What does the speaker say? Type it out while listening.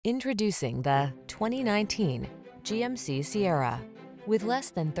Introducing the 2019 GMC Sierra. With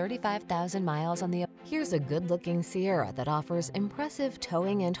less than 35,000 miles on the... Here's a good-looking Sierra that offers impressive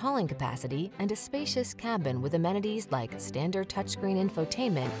towing and hauling capacity and a spacious cabin with amenities like standard touchscreen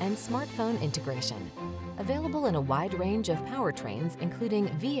infotainment and smartphone integration. Available in a wide range of powertrains, including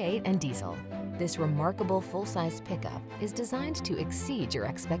V8 and diesel, this remarkable full-size pickup is designed to exceed your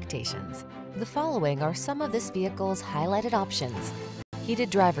expectations. The following are some of this vehicle's highlighted options: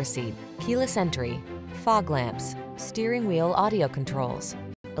 heated driver's seat, keyless entry, fog lamps, steering wheel audio controls,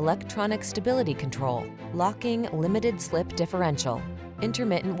 electronic stability control, locking limited slip differential,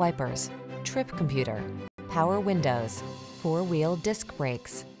 intermittent wipers, trip computer, power windows, four-wheel disc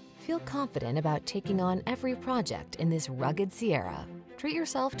brakes. Feel confident about taking on every project in this rugged Sierra. Treat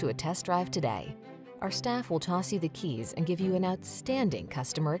yourself to a test drive today. Our staff will toss you the keys and give you an outstanding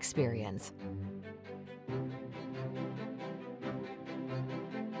customer experience.